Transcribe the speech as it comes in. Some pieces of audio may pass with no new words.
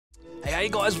Hey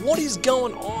guys, what is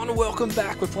going on? Welcome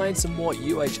back. We're playing some more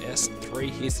UHS3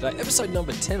 here today. Episode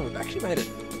number 10. We've actually made it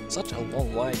such a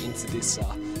long way into this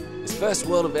first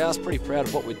world of ours. Pretty proud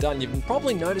of what we've done. You've been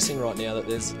probably noticing right now that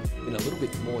there's been a little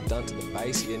bit more done to the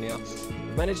base here now.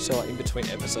 We've managed to, in between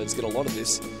episodes, get a lot of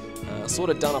this sort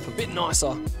of done up a bit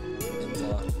nicer.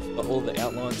 And got all the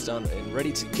outlines done and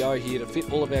ready to go here to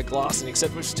fit all of our glass in,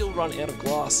 except we've still run out of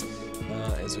glass.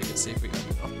 As we can see, if we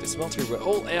open up this smeltery, we're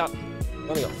all out.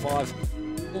 We've only got 5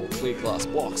 all clear glass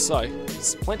blocks, so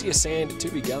there's plenty of sand to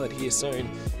be gathered here soon.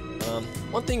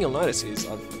 One thing you'll notice is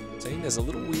I've seen there's a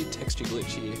little weird texture glitch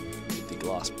here with the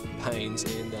glass panes,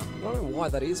 and I don't know why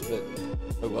that is, but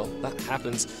oh well, that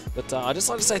happens. But I just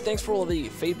like to say thanks for all the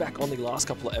feedback on the last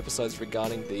couple of episodes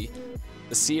regarding the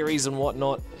series and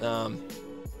whatnot.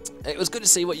 It was good to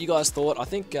see what you guys thought. I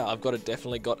think I've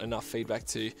definitely got enough feedback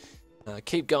to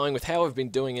keep going with how we've been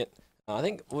doing it. I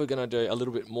think we're going to do a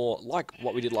little bit more like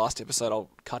what we did last episode. I'll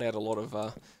cut out a lot of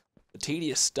the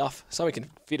tedious stuff so we can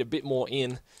fit a bit more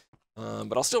in.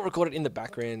 But I'll still record it in the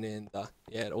background, and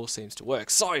yeah, it all seems to work.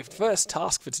 So, first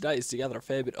task for today is to gather a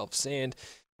fair bit of sand.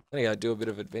 I'm going to go do a bit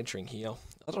of adventuring here.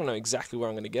 I don't know exactly where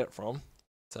I'm going to get it from.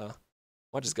 So, I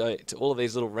might just go to all of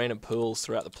these little random pools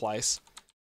throughout the place.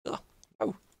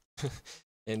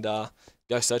 And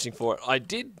go searching for it. I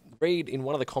did read in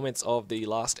one of the comments of the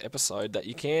last episode that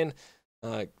you can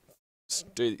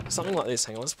do something like this.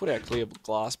 Hang on, let's put our clear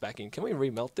glass back in. Can we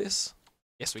remelt this?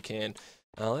 Yes, we can.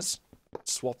 Let's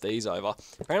swap these over.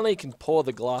 Apparently, you can pour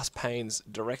the glass panes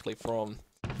directly from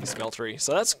the smeltery,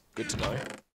 so that's good to know.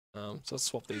 So let's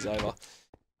swap these over.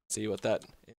 See what that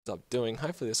ends up doing.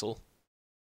 Hopefully, this will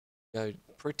go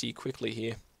pretty quickly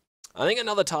here. I think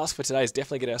another task for today is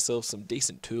definitely get ourselves some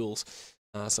decent tools,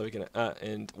 so we can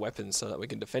and weapons, so that we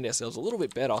can defend ourselves a little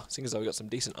bit better. Seeing as though we've got some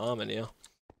decent armor now.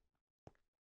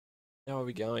 How are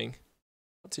we going?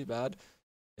 Not too bad.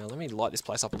 Now let me light this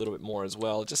place up a little bit more as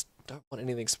well. Just don't want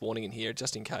anything spawning in here,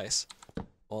 just in case,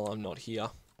 while I'm not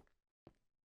here.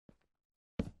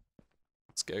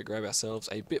 Let's go grab ourselves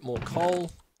a bit more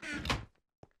coal.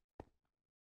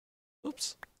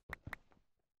 Oops.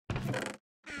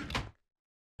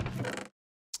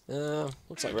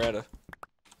 Looks like we're out of...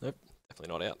 Nope,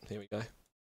 definitely not out. Here we go.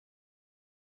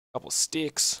 Couple of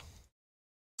sticks.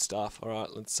 Stuff.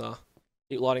 Alright, let's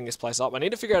keep lighting this place up. I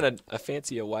need to figure out a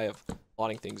fancier way of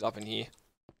lighting things up in here.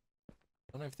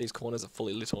 I don't know if these corners are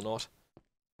fully lit or not.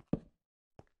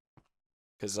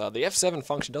 Because the F7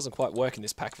 function doesn't quite work in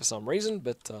this pack for some reason,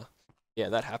 but yeah,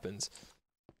 that happens.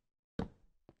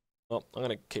 Well, I'm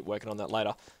going to keep working on that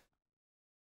later.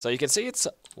 So you can see it's...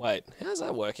 Wait, how's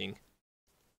that working?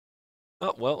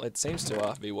 Oh, well, it seems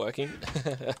to be working.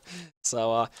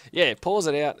 So, yeah, it pours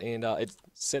it out, and it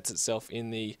sets itself in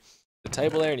the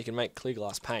table there, and you can make clear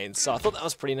glass panes. So I thought that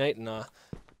was pretty neat, and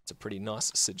it's a pretty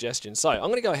nice suggestion. So I'm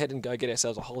going to go ahead and go get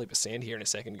ourselves a whole heap of sand here in a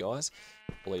second, guys.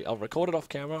 I'll record it off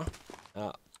camera.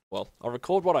 Well, I'll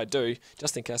record what I do,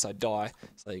 just in case I die,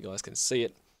 so you guys can see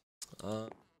it. But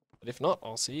if not,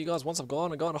 I'll see you guys once I've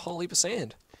got a whole heap of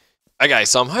sand. Okay,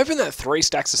 so I'm hoping that 3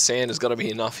 stacks of sand has got to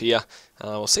be enough here.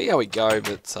 We'll see how we go,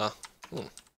 but...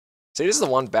 See, this is the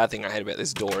one bad thing I hate about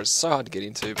this door. It's so hard to get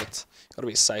into, but got to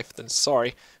be safe than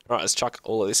sorry. Alright, let's chuck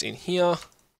all of this in here.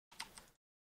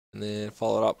 And then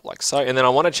follow it up like so. And then I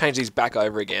want to change these back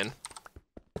over again.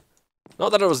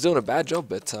 Not that I was doing a bad job,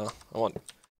 but I want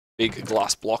big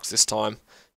glass blocks this time.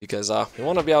 Because we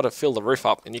want to be able to fill the roof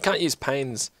up. And you can't use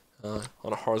panes on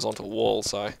a horizontal wall,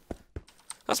 so...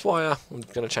 That's why I'm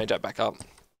going to change that back up.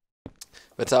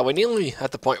 But we're nearly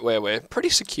at the point where we're pretty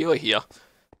secure here.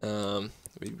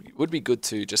 It would be good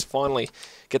to just finally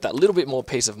get that little bit more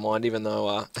peace of mind, even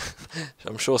though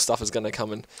I'm sure stuff is going to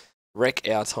come and wreck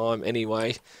our time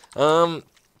anyway.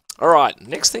 Alright,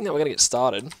 next thing that we're going to get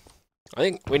started, I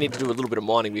think we need to do a little bit of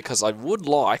mining, because I would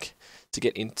like to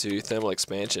get into thermal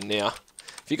expansion. Now,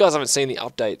 if you guys haven't seen the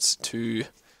updates to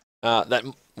that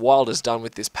Wild has done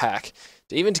with this pack,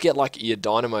 even to get like your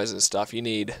dynamos and stuff, you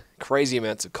need crazy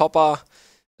amounts of copper.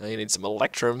 You need some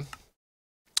electrum,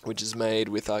 which is made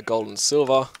with gold and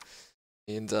silver.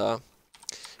 And our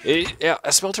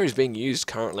smelter is being used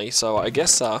currently, so I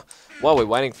guess while we're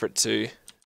waiting for it to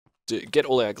get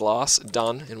all our glass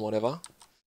done and whatever,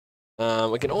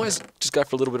 we can always just go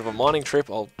for a little bit of a mining trip.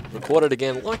 I'll record it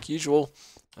again like usual.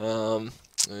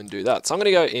 And do that. So I'm going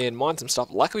to go and mine some stuff.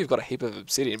 Luckily, we've got a heap of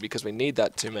obsidian, because we need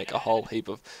that to make a whole heap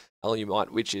of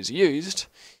alumite, which is used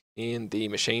in the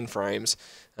machine frames.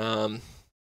 So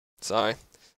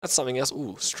that's something else.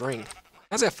 Ooh, string.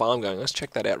 How's our farm going? Let's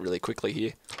check that out really quickly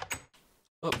here.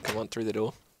 Oh, come on, through the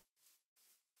door.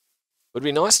 Would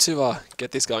be nice to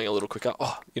get this going a little quicker.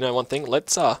 Oh, you know one thing,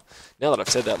 let's now that I've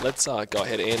said that, let's go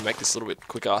ahead and make this a little bit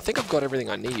quicker. I think I've got everything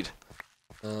I need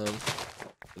for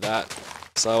that.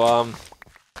 So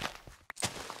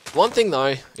one thing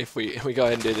though, if we go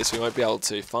ahead and do this, we won't be able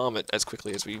to farm it as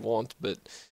quickly as we want, but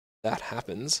that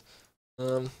happens.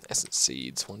 Essence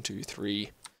seeds, 1, 2, 3,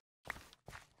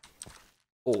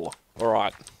 4.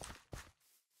 Alright.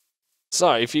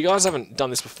 So, if you guys haven't done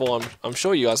this before, I'm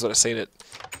sure you guys would have seen it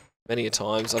many a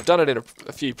times. I've done it in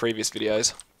a few previous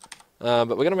videos. But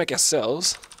we're going to make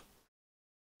ourselves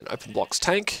an open blocks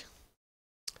tank.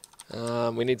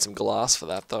 We need some glass for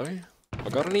that though. Have I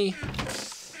got any?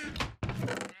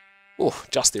 Oh,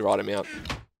 just the right amount.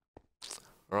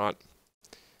 Alright.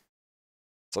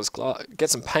 So let's get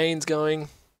some panes going.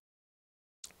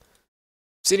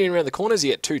 Sitting around the corners,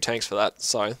 you get 2 tanks for that,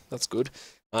 so that's good.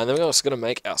 And then we're also going to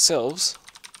make ourselves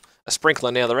a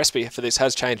sprinkler. Now, the recipe for this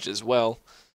has changed as well.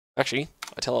 Actually,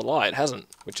 I tell a lie, it hasn't,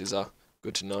 which is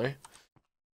good to know.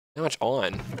 How much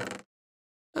iron?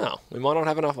 Oh, we might not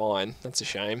have enough iron. That's a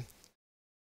shame.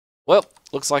 Well,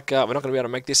 looks like we're not going to be able to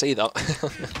make this either.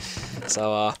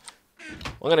 So, I'm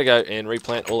going to go and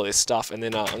replant all of this stuff, and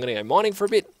then I'm going to go mining for a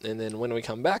bit, and then when we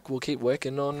come back, we'll keep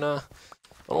working on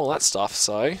all that stuff.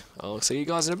 So, I'll see you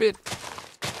guys in a bit.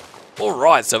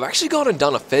 Alright, so I've actually gone and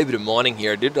done a fair bit of mining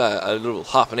here. I did a little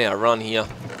half an hour run here,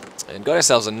 and got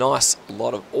ourselves a nice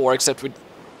lot of ore, except we're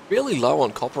really low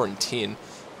on copper and tin.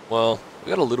 Well, we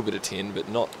got a little bit of tin, but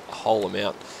not a whole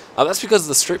amount. That's because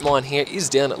the strip mine here is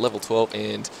down at level 12,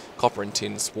 and copper and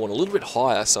tin spawn a little bit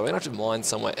higher, so we're going to have to mine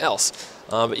somewhere else.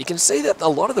 But you can see that a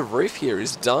lot of the roof here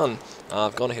is done.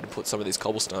 I've gone ahead and put some of these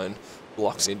cobblestone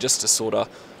blocks in just to sort of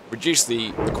reduce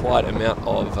the required amount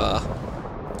of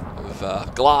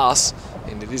glass,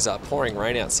 and it is pouring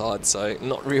rain outside, so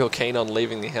not real keen on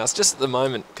leaving the house just at the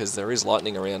moment because there is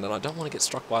lightning around and I don't want to get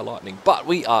struck by lightning. But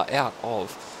we are out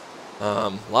of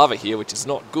lava here, which is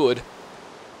not good.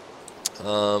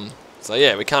 So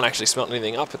yeah, we can't actually smelt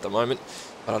anything up at the moment,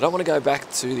 but I don't want to go back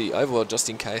to the overworld just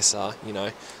in case you know,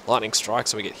 lightning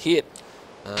strikes and we get hit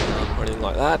or anything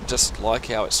like that, just like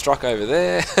how it struck over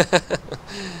there.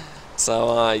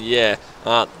 So yeah,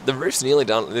 the roof's nearly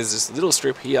done. There's this little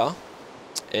strip here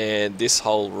and this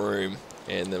whole room,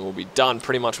 and then we'll be done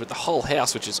pretty much with the whole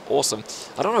house, which is awesome.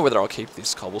 I don't know whether I'll keep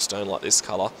this cobblestone like this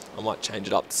colour. I might change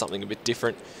it up to something a bit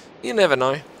different. You never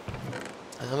know.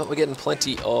 But we're getting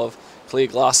plenty of clear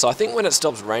glass, so I think when it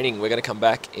stops raining we're going to come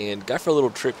back and go for a little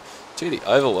trip to the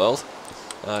overworld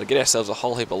to get ourselves a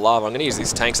whole heap of lava. I'm going to use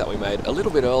these tanks that we made a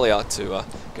little bit earlier to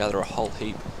gather a whole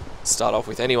heap to start off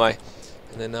with anyway,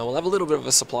 and then we'll have a little bit of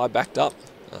a supply backed up.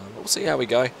 We'll see how we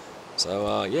go.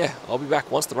 So yeah, I'll be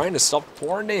back once the rain has stopped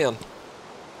pouring down.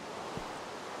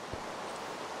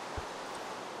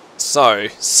 So,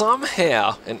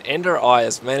 somehow an Ender Eye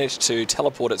has managed to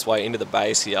teleport its way into the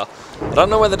base here. I don't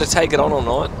know whether to take it on or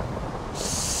not.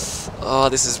 Oh,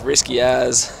 this is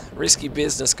risky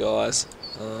business, guys.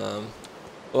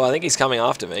 Well, I think he's coming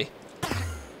after me.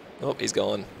 Oh, he's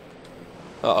gone.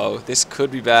 Uh-oh, this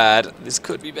could be bad. This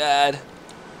could be bad.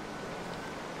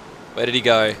 Where did he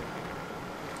go?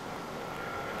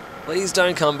 Please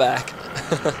don't come back.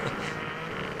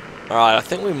 Alright, I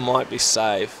think we might be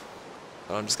safe.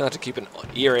 But I'm just going to have to keep an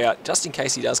ear out just in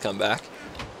case he does come back.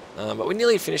 But we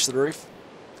nearly finished the roof.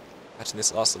 Patching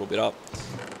this last little bit up.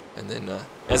 And then,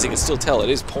 as you can still tell, it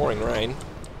is pouring rain.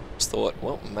 Just thought,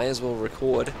 well, may as well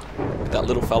record with that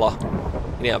little fella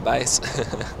in our base.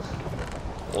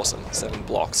 Awesome, 7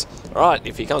 blocks. Alright,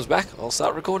 if he comes back, I'll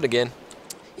start recording again.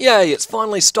 Yay, it's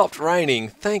finally stopped raining.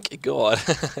 Thank God.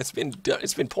 It's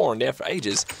been pouring down for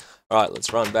ages. Alright,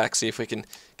 let's run back, see if we can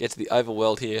get to the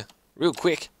overworld here real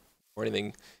quick before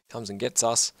anything comes and gets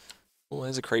us. Oh,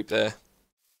 there's a creep there.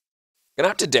 Gonna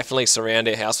have to definitely surround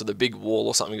our house with a big wall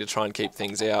or something to try and keep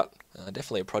things out.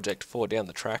 Definitely a project for down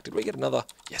the track. Did we get another?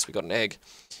 Yes, we got an egg.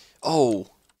 Oh,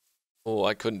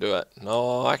 I couldn't do it.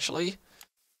 No, actually,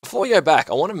 before we go back,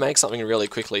 I want to make something really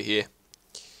quickly here.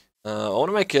 I want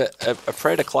to make a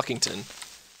Predator Cluckington.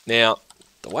 Now,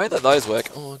 the way that those work...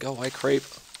 Oh, go away, creep.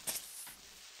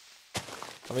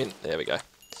 I mean, there we go.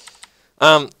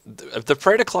 The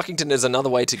Predator Cluckington is another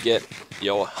way to get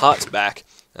your hearts back.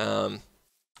 So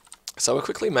we'll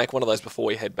quickly make one of those before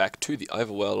we head back to the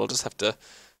overworld. I'll just have to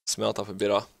smelt up a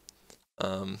bit of...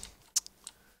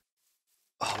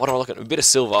 what do I look at? A bit of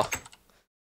silver.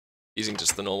 Using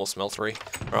just the normal smeltery.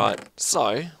 Right,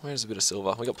 so, where's a bit of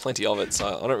silver? We got plenty of it, so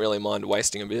I don't really mind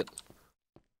wasting a bit.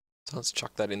 So let's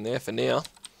chuck that in there for now.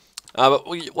 But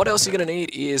what else you're going to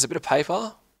need is a bit of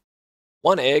paper,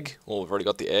 1 egg, well, we've already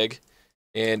got the egg,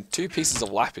 and 2 pieces of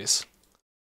lapis.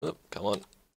 Oh, come on.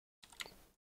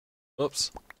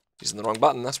 Oops, using the wrong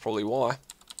button, that's probably why.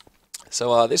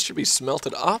 So this should be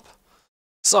smelted up.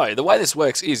 So the way this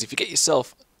works is if you get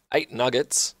yourself 8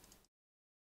 nuggets,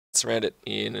 surround it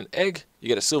in an egg, you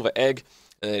get a silver egg,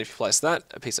 and then if you place that,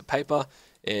 a piece of paper,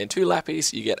 and 2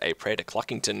 lappies, you get a Predator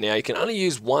Cluckington. Now you can only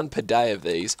use 1 per day of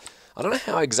these. I don't know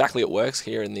how exactly it works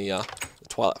here in the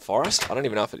Twilight Forest. I don't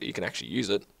even know if you can actually use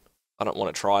it. I don't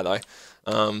want to try though.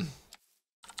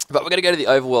 But we're going to go to the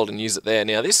overworld and use it there.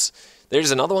 Now there's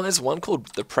another one. There's one called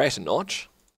the Predator Notch.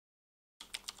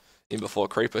 In before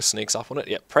Creeper sneaks up on it.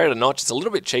 Yeah, Predator Notch. It's a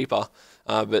little bit cheaper,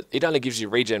 but it only gives you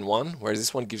regen 1, whereas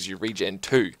this one gives you regen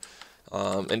 2.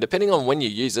 And depending on when you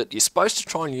use it, you're supposed to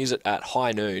try and use it at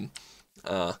high noon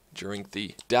during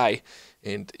the day,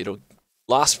 and it'll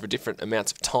last for different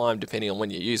amounts of time depending on when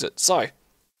you use it. So, I'm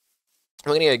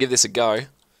going to go give this a go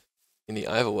in the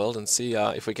overworld and see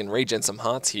if we can regen some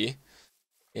hearts here.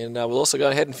 And we'll also go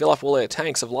ahead and fill up all our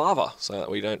tanks of lava so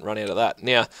that we don't run out of that.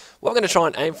 Now, what we're going to try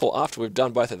and aim for after we've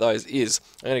done both of those is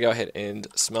I'm going to go ahead and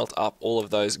smelt up all of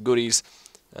those goodies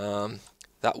that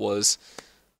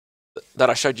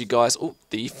I showed you guys. Oh,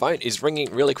 the phone is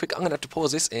ringing really quick. I'm going to have to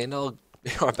pause this and I'll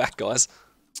be right back, guys.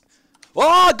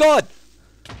 Oh, God!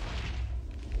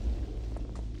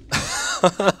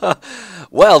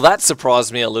 Well, that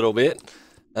surprised me a little bit.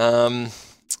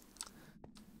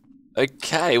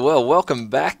 Okay, well, welcome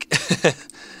back.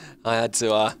 I had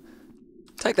to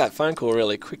take that phone call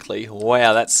really quickly.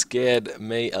 Wow, that scared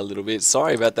me a little bit.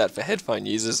 Sorry about that for headphone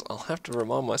users. I'll have to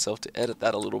remind myself to edit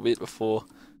that a little bit before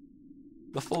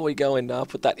we go and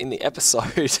put that in the episode.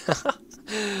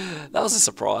 That was a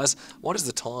surprise. What is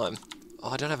the time?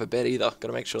 Oh, I don't have a bed either. Got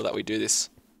to make sure that we do this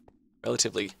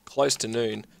relatively close to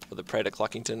noon for the Predator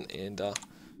Cluckington. And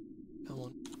come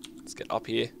on, let's get up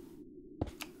here.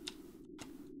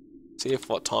 See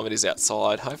what time it is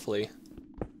outside. Hopefully,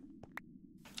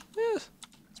 yeah,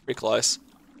 it's pretty close.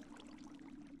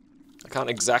 I can't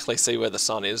exactly see where the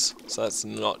sun is, so that's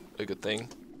not a good thing.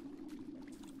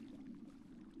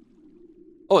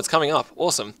 Oh, it's coming up.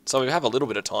 Awesome. So we have a little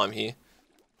bit of time here.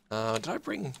 Did I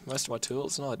bring most of my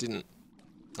tools? No, I didn't.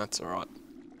 That's alright.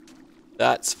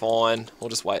 That's fine. We'll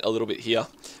just wait a little bit here.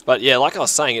 But yeah, like I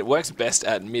was saying, it works best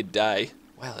at midday.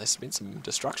 Wow, there's been some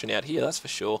destruction out here, that's for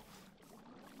sure.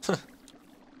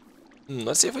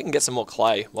 Let's see if we can get some more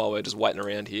clay while we're just waiting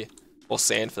around here. Or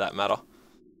sand for that matter.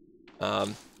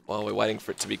 While we're waiting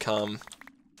for it to become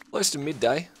close to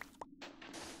midday.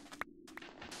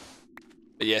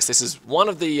 But yes, this is one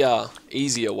of the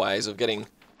easier ways of getting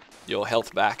your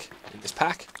health back in this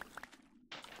pack.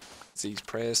 These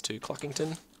prayers to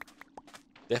Cluckington.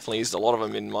 Definitely used a lot of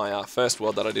them in my first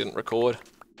world that I didn't record.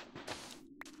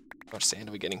 How much sand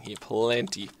are we getting here?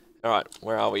 Plenty. Alright,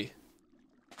 where are we?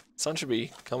 Sun should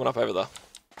be coming up over the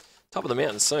top of the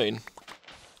mountain soon.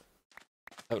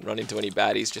 Haven't run into any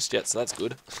baddies just yet, so that's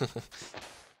good.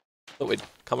 Thought we'd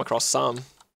come across some.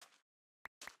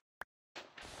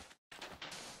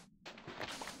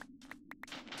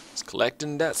 Just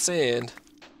collecting that sand.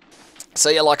 So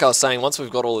yeah, like I was saying, once we've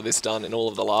got all of this done and all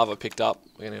of the lava picked up,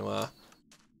 we're going to,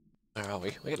 where are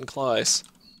we? We're getting close.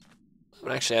 I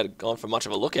haven't actually gone for much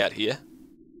of a look out here.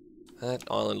 That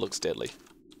island looks deadly.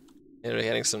 And we're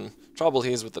having some trouble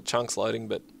here with the chunks loading,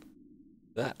 but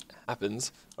that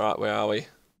happens. Alright, where are we?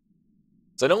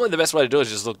 So normally the best way to do it is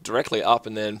just look directly up,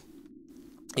 and then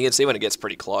you can see when it gets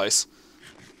pretty close.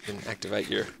 You can activate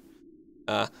your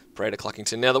Predator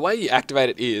Cluckington. Now the way you activate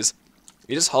it is,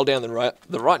 you just hold down the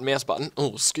right mouse button.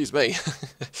 Oh, excuse me.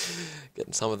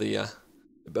 Getting some of the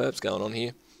burps going on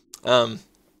here. But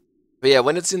yeah,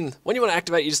 when you want to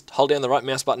activate, you just hold down the right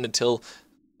mouse button until,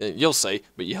 you'll see,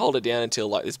 but you hold it down until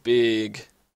like this big,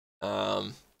 I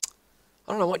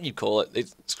don't know what you'd call it.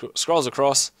 It scrolls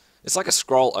across. It's like a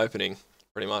scroll opening,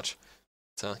 pretty much.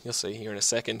 So you'll see here in a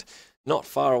second. Not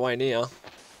far away now.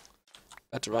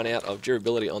 About to run out of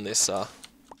durability on this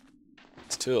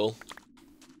tool.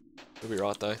 We'll be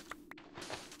right though.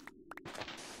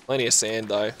 Plenty of sand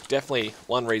though. Definitely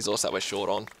one resource that we're short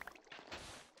on.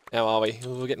 How are we?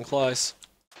 Ooh, we're getting close.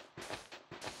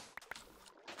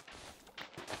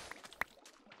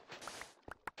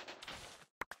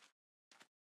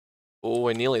 Oh,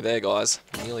 we're nearly there, guys.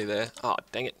 Nearly there. Oh,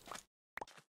 dang it.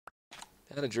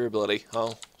 Out of durability.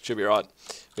 Oh, should be right.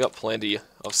 We got plenty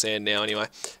of sand now anyway.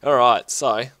 Alright,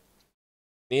 so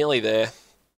nearly there.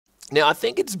 Now, I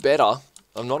think it's better.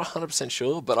 I'm not 100%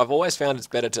 sure, but I've always found it's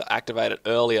better to activate it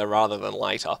earlier rather than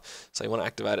later. So you want to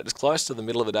activate it as close to the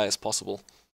middle of the day as possible.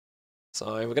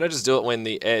 So we're going to just do it when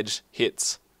the edge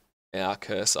hits our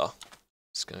cursor.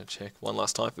 Just going to check one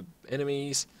last time for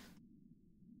enemies.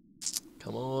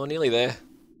 Come on, nearly there.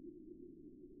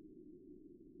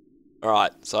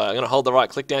 Alright, so I'm going to hold the right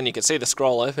click down. You can see the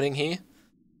scroll opening here,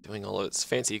 doing all of its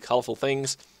fancy, colourful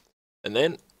things. And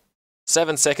then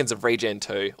 7 seconds of regen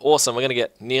 2. Awesome, we're going to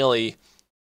get nearly...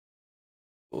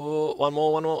 Oh, one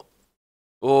more.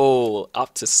 Oh,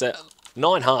 up to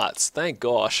 9 hearts. Thank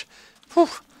gosh. Whew.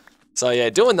 So yeah,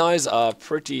 doing those are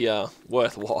pretty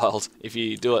worthwhile if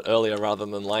you do it earlier rather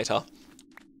than later.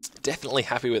 Definitely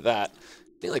happy with that.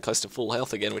 Nearly close to full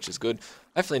health again, which is good.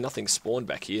 Hopefully nothing spawned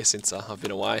back here since I've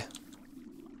been away.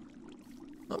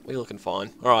 Oh, we're looking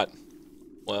fine. Alright,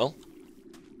 well,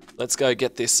 let's go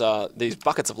get this these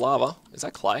buckets of lava. Is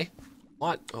that clay?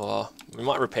 We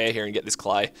might repair here and get this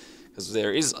clay, because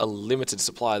there is a limited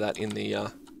supply of that in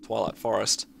the Twilight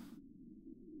Forest.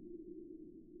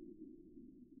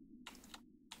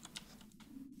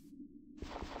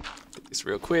 Get this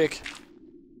real quick.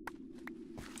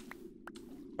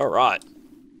 Alright.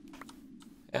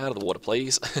 Out of the water,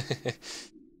 please.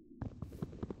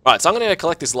 Right, so I'm going to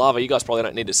collect this lava. You guys probably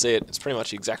don't need to see it. It's pretty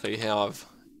much exactly how I've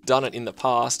done it in the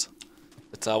past.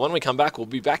 But when we come back, we'll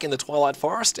be back in the Twilight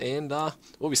Forest, and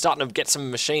we'll be starting to get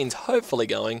some machines hopefully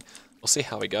going. We'll see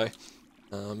how we go.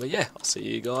 But yeah, I'll see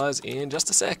you guys in just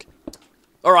a sec.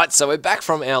 Alright, so we're back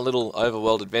from our little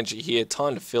overworld adventure here.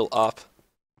 Time to fill up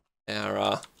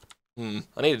our...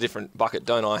 I need a different bucket,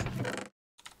 don't I?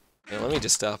 Now, let me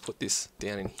just put this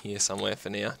down in here somewhere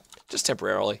for now. Just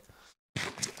temporarily.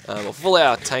 We'll fill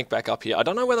our tank back up here. I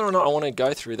don't know whether or not I want to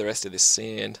go through the rest of this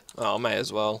sand. Oh, I may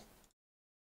as well.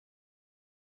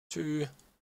 2,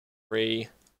 3,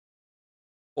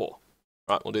 4.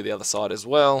 Right, we'll do the other side as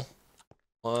well.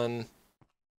 1,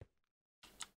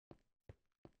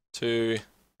 2,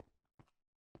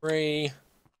 3.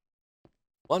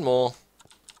 One more.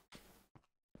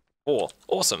 4.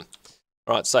 Awesome.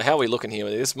 Right, so how are we looking here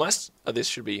with this? Most of this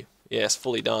should be, yes,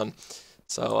 fully done.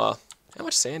 So, how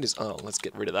much sand is... Oh, let's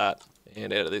get rid of that.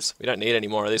 And out of this. We don't need any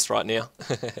more of this right now.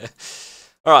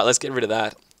 Alright, let's get rid of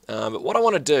that. But what I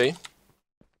want to do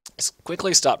is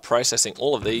quickly start processing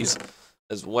all of these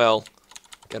as well.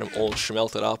 Get them all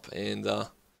smelted up and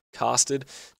casted.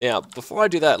 Now, before I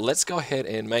do that, let's go ahead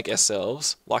and make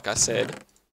ourselves, like I said,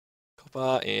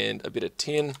 copper and a bit of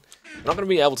tin. I'm not going to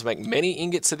be able to make many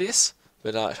ingots of this,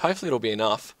 but hopefully it'll be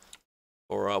enough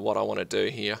for what I want to do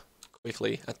here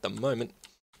quickly at the moment.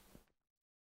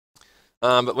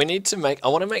 But we need to make, I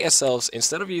want to make ourselves,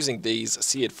 instead of using these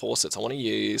seared faucets, I want to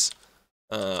use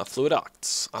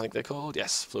fluiducts, I think they're called.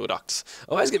 Yes, fluiducts.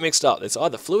 I always get mixed up. It's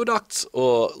either fluiducts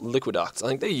or liquiducts. I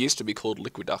think they used to be called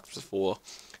liquiducts before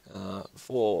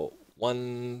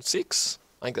 4.16.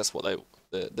 I think that's what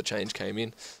the change came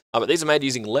in. But these are made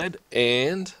using lead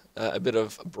and a bit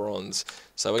of bronze.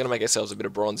 So we're going to make ourselves a bit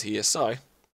of bronze here. So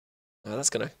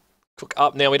that's going to cook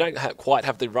up. Now we don't quite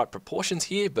have the right proportions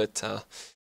here, but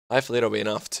hopefully it'll be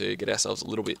enough to get ourselves a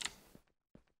little bit.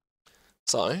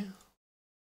 So,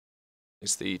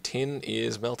 as the tin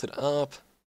is melted up,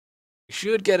 we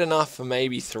should get enough for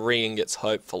maybe 3 ingots,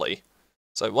 hopefully.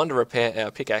 So 1 to repair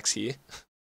our pickaxe here,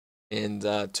 and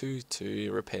 2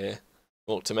 to repair,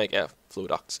 well, to make our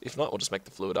fluiducts. If not, we'll just make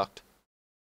the fluiduct.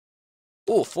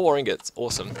 Oh, 4 ingots,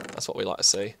 awesome. That's what we like to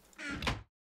see.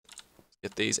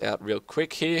 Get these out real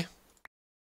quick here.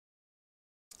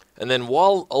 And then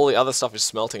while all the other stuff is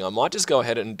smelting, I might just go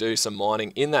ahead and do some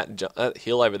mining in that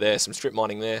hill over there, some strip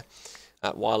mining there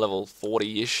at Y level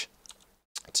 40-ish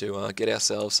to get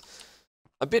ourselves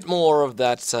a bit more of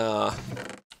that, what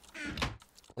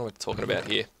am I talking about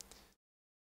here?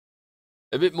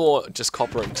 A bit more just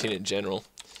copper and tin in general.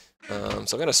 So I'm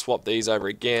going to swap these over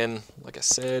again, like I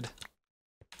said.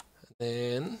 And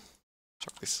then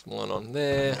chuck this one on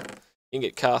there.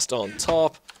 Ingot cast on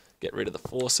top, get rid of the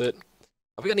faucet.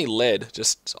 Have we got any lead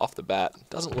just off the bat?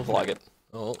 Doesn't look like it.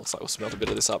 Oh, looks like we'll smelt a bit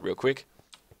of this up real quick.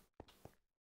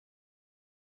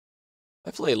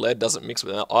 Hopefully lead doesn't mix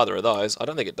with either of those. I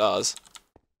don't think it does.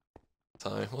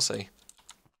 So, we'll see.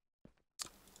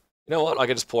 You know what? I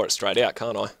can just pour it straight out,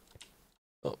 can't I?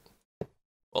 Oh.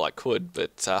 Well, I could,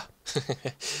 but I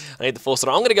need the faucet.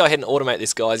 I'm going to go ahead and automate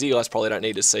this, guys. You guys probably don't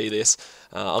need to see this.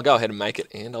 I'll go ahead and make it,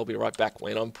 and I'll be right back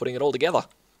when I'm putting it all together.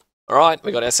 Alright,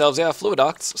 we got ourselves our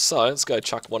fluiducts, so let's go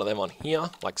chuck one of them on here,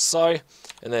 like so.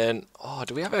 And then, oh,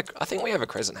 do we have I think we have a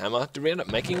crescent hammer. Did we end up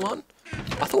making one?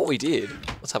 I thought we did.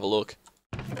 Let's have a look.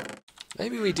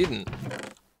 Maybe we didn't.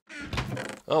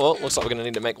 Oh well, looks like we're going to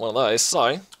need to make one of those.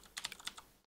 So, to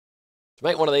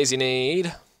make one of these you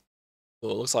need, oh,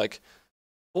 it looks like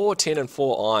 4 tin and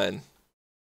 4 iron.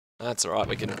 That's alright,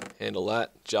 we can handle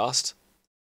that, just.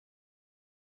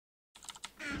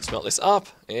 Smelt this up,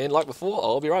 and like before,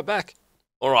 I'll be right back.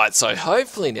 Alright, so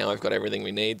hopefully now we've got everything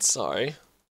we need, so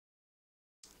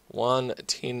 1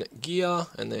 tin gear,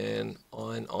 and then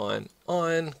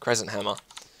iron, crescent hammer.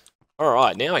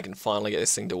 Alright, now I can finally get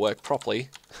this thing to work properly.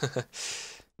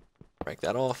 Break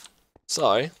that off.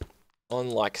 So,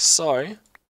 on like so,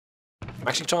 I'm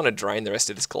actually trying to drain the rest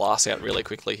of this glass out really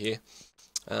quickly here.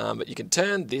 But you can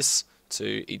turn this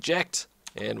to eject,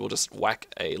 and we'll just whack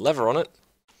a lever on it.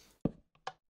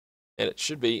 And it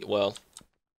should be, well,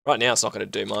 right now it's not going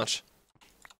to do much.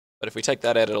 But if we take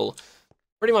that out, it'll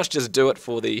pretty much just do it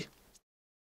for the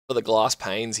glass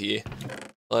panes here.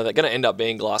 Well, they're going to end up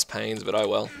being glass panes, but oh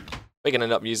well. We can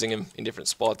end up using them in different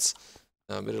spots,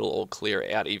 but it'll all clear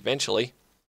out eventually.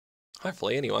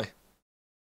 Hopefully, anyway.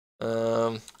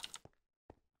 What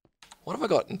have I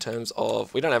got in terms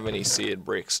of... We don't have any seared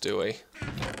bricks, do we?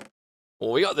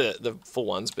 Well, we got the full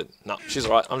ones, but no, she's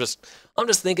right. I'm just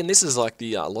thinking this is like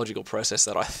the logical process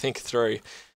that I think through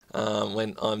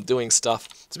when I'm doing stuff.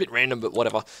 It's a bit random, but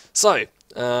whatever. So,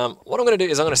 what I'm going to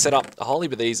do is I'm going to set up a whole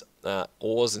heap of these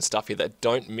ores and stuff here that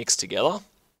don't mix together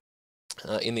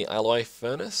in the alloy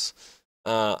furnace.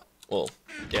 Well,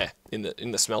 yeah, in the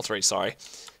smeltery, sorry.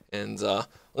 And I'm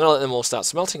going to let them all start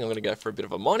smelting. I'm going to go for a bit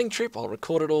of a mining trip. I'll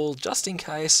record it all just in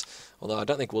case, although I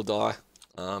don't think we'll die.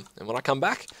 And when I come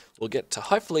back, we'll get to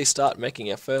hopefully start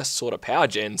making our first sort of power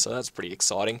gen, so that's pretty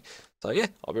exciting. So yeah,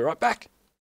 I'll be right back.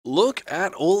 Look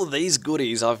at all of these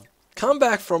goodies. I've come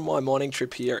back from my mining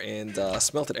trip here and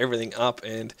smelted everything up,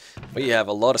 and we have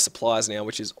a lot of supplies now,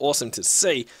 which is awesome to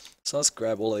see. So let's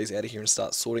grab all of these out of here and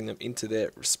start sorting them into their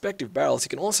respective barrels. You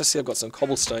can also see I've got some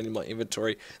cobblestone in my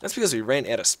inventory. That's because we ran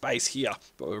out of space here,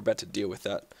 but we're about to deal with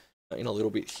that in a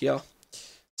little bit here.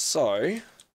 So, I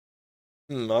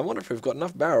wonder if we've got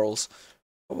enough barrels.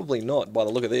 Probably not by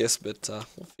the look of this, but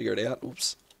we'll figure it out.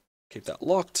 Oops. Keep that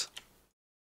locked.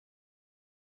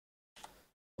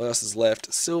 What else is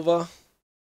left? Silver.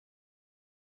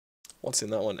 What's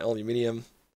in that one? Aluminium.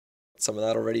 Some of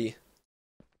that already.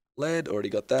 Lead, already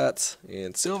got that.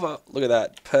 And silver, look at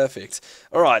that. Perfect.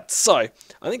 Alright, so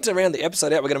I think to round the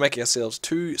episode out, we're going to make ourselves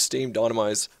 2 steam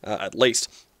dynamos at least.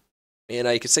 And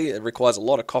you can see it requires a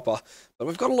lot of copper, but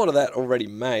we've got a lot of that already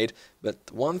made. But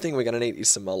one thing we're going to need is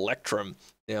some electrum.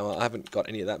 Now, I haven't got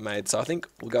any of that made, so I think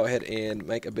we'll go ahead and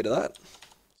make a bit of that.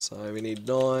 So we need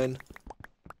 9.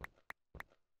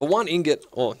 For 1 ingot,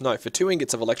 or no, for 2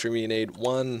 ingots of electrum, you need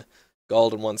 1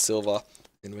 gold and 1 silver.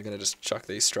 And we're going to just chuck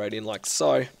these straight in like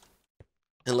so.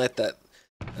 And let that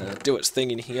do its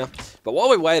thing in here. But while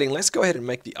we're waiting, let's go ahead and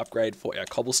make the upgrade for our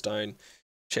cobblestone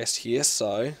chest here.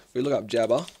 So, if we look up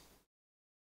Jabba,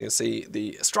 you can see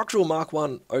the structural Mark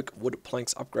 1 oak wood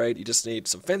planks upgrade. You just need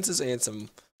some fences and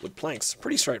some wood planks.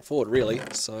 Pretty straightforward, really.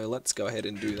 So let's go ahead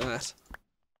and do that.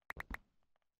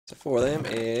 So 4 of them,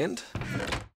 and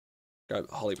grab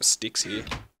a whole heap of sticks here.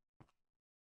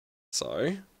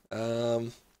 So,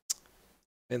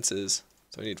 fences.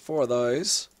 So we need 4 of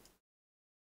those.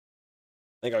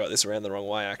 I think I got this around the wrong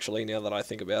way, actually, now that I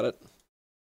think about it.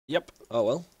 Yep. Oh,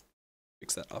 well.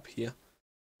 Fix that up here.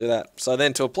 Do that. So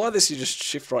then to apply this, you just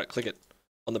shift right click it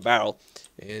on the barrel,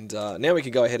 and now we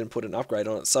can go ahead and put an upgrade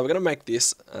on it. So we're going to make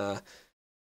this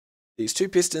these 2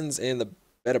 pistons and the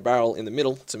better barrel in the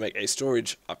middle to make a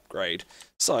storage upgrade.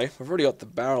 So we've already got the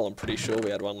barrel. I'm pretty sure we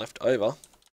had one left over,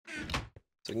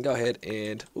 so we can go ahead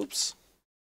and oops,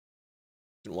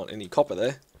 didn't want any copper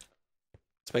there.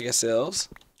 Let's make ourselves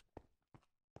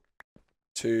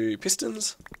 2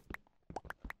 pistons.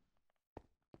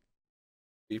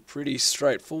 Be pretty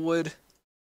straightforward.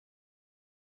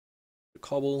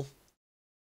 Cobble,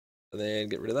 and then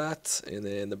get rid of that, and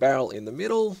then the barrel in the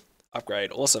middle.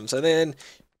 Upgrade, awesome. So then,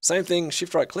 same thing,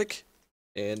 shift right click,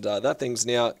 and that thing's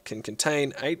now can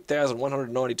contain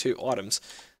 8,192 items.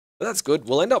 But that's good.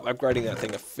 We'll end up upgrading that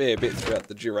thing a fair bit throughout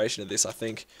the duration of this, I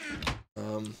think.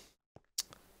 But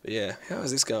yeah, how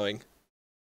is this going?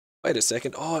 Wait a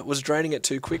second. Oh, it was draining it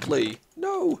too quickly.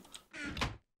 No!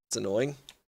 It's annoying.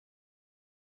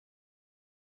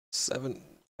 7.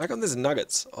 How come there's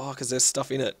nuggets? Oh, because there's stuff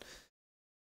in it.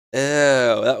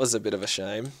 Oh, that was a bit of a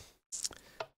shame.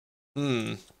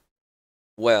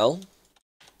 Well,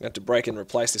 we have to break and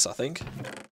replace this, I think.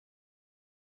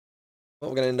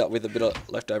 Well, we're going to end up with a bit of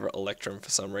leftover electrum for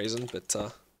some reason, but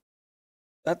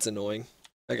that's annoying.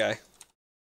 Okay.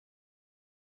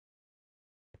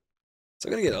 So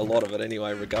I'm going to get a lot of it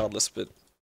anyway, regardless, but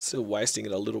still wasting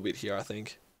it a little bit here, I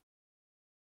think.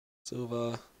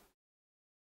 Silver.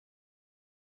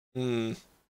 Where's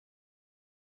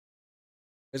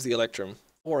the electrum?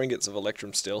 4 ingots of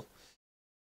electrum still.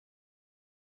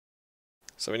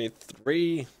 So we need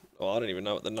 3. Oh, I don't even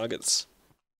know what the nuggets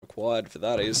required for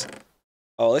that is.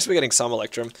 Oh, at least we're getting some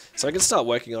electrum. So I can start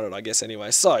working on it, I guess,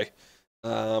 anyway. So,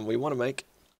 we want to make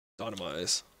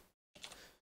dynamos.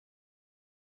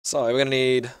 So we're gonna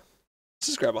need, let's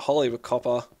just grab a whole heap of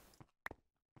copper.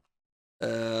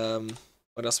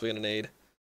 What else are we gonna need?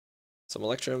 Some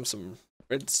electrum, some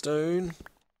redstone.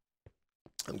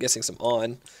 I'm guessing some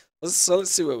iron. So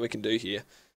let's see what we can do here.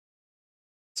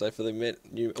 So for the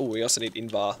new, oh, we also need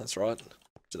invar. That's right.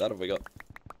 So that have we got?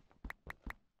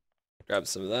 Grab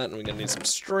some of that, and we're gonna need some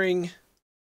string.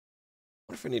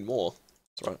 What if we need more?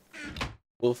 That's right.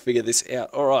 We'll figure this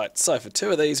out. All right. So for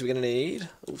 2 of these, we're gonna need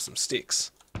some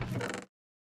sticks.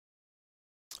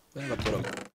 Where did I put them?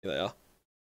 Here they are.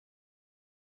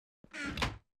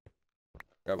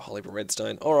 Grab a whole heap of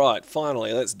redstone. Alright,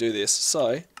 finally, let's do this.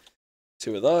 So,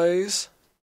 2 of those.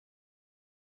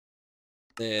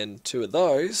 Then 2 of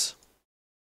those.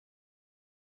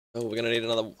 Oh, we're going to need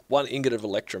another 1 ingot of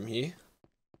electrum here.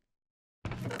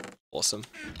 Awesome.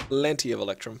 Plenty of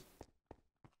electrum.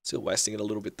 Still wasting it a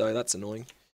little bit though, that's annoying.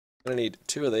 I'm going to need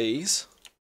 2 of these.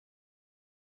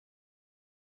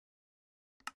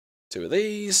 2 of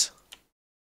these.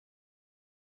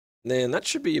 And then that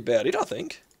should be about it, I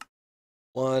think.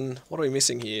 1. What are we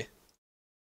missing here?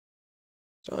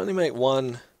 So I only make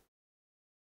 1.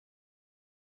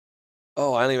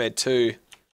 Oh, I only made 2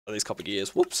 of these copper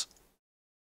gears. Whoops.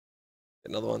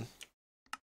 Another one.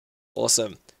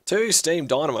 Awesome. 2 steam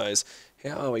dynamos.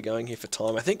 How are we going here for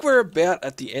time? I think we're about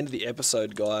at the end of the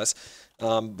episode, guys.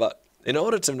 But in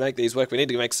order to make these work, we need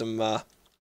to make some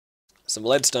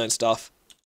leadstone stuff.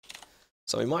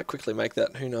 So we might quickly make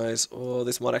that. Who knows? Oh,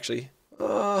 this might actually...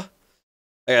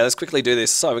 Okay, let's quickly do this.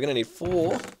 So we're going to need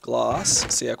 4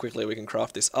 glass. See how quickly we can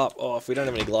craft this up. Oh, if we don't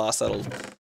have any glass, that'll...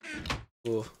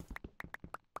 Ooh.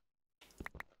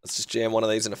 Let's just jam one of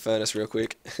these in a furnace real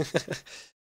quick. Get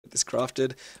this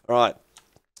crafted. Alright.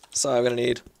 So we're going to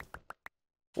need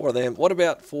 4 of them. What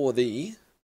about for the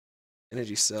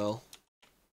energy cell?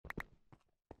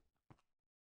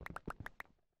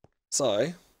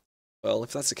 So, well,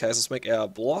 if that's the case, let's make our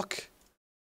block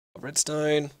of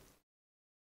redstone.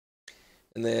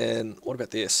 And then, what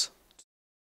about this?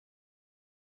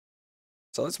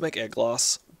 So let's make our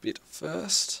glass bit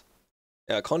first.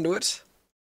 Our conduit.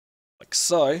 Like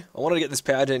so. I wanted to get this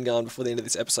power gen going before the end of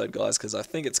this episode, guys, because I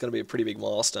think it's going to be a pretty big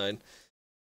milestone.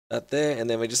 That there, and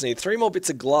then we just need 3 more bits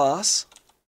of glass.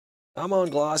 Come on,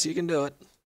 glass, you can do it.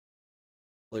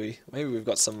 Maybe we've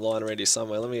got some lying around here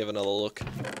somewhere. Let me have another look.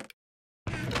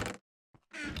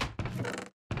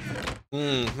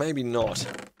 Maybe not.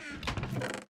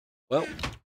 Well,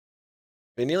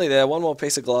 we're nearly there. 1 more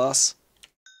piece of glass.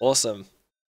 Awesome.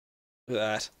 Look at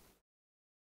that.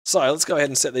 So, let's go ahead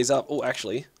and set these up. Oh,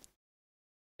 actually,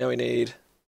 now we need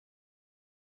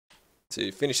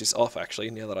to finish this off, actually,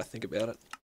 now that I think about it.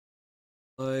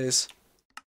 Those.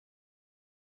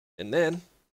 And then,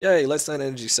 yay, leadstone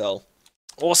energy cell.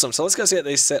 Awesome. So, let's go get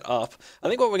these set up. I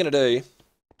think what we're going to do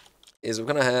is we're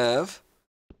going to have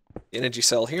the energy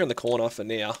cell here in the corner for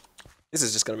now. This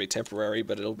is just going to be temporary,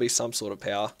 but it'll be some sort of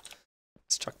power.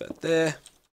 Let's chuck that there.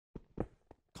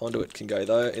 Conduit can go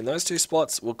though in those 2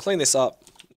 spots. We'll clean this up.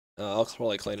 I'll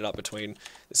probably clean it up between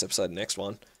this episode and next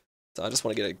one. So I just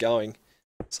want to get it going.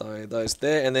 So those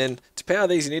there, and then to power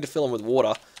these, you need to fill them with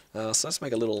water. So let's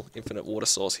make a little infinite water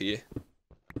source here.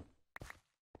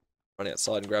 Run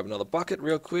outside and grab another bucket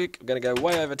real quick. I'm going to go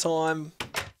way over time.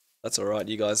 That's alright,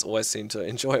 you guys always seem to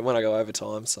enjoy it when I go over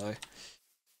time, so...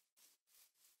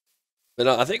 But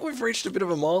I think we've reached a bit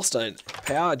of a milestone.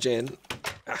 Power gen...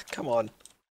 Ah, come on.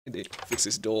 I need to fix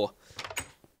this door.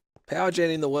 Power gen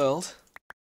in the world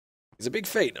is a big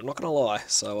feat, I'm not going to lie.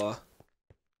 So,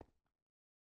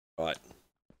 right.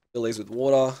 Fill these with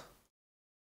water.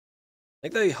 I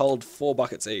think they hold 4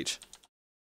 buckets each.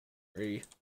 3,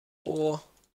 4.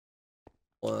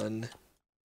 1,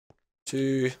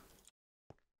 2...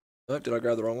 Oh, did I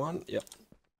grab the wrong one? Yep.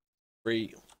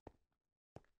 3,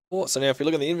 4. So now if you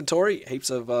look at the inventory, heaps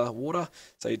of water.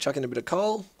 So you chuck in a bit of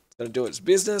coal. It's going to do its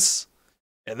business.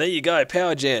 And there you go,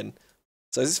 power gen.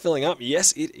 So is this filling up?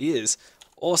 Yes, it is.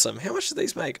 Awesome. How much do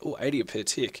these make? Oh, 80 per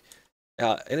tick.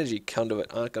 Our energy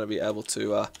conduit aren't going to be able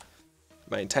to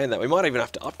maintain that. We might even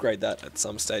have to upgrade that at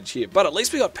some stage here. But at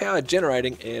least we got power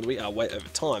generating and we are way over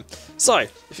time. So,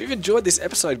 if you've enjoyed this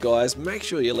episode, guys, make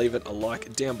sure you leave it a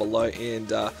like down below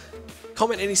and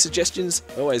comment any suggestions.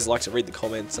 I always like to read the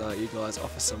comments. You guys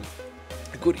offer some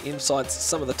good insights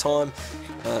some of the time.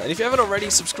 And if you haven't already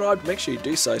subscribed, make sure you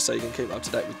do so you can keep up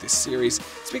to date with this series.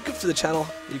 It's been good for the channel.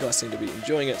 You guys seem to be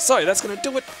enjoying it. So, that's going to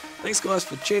do it. Thanks, guys,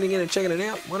 for tuning in and checking it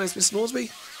out. My name's Mr. Norsby.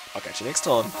 I'll catch you next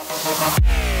time.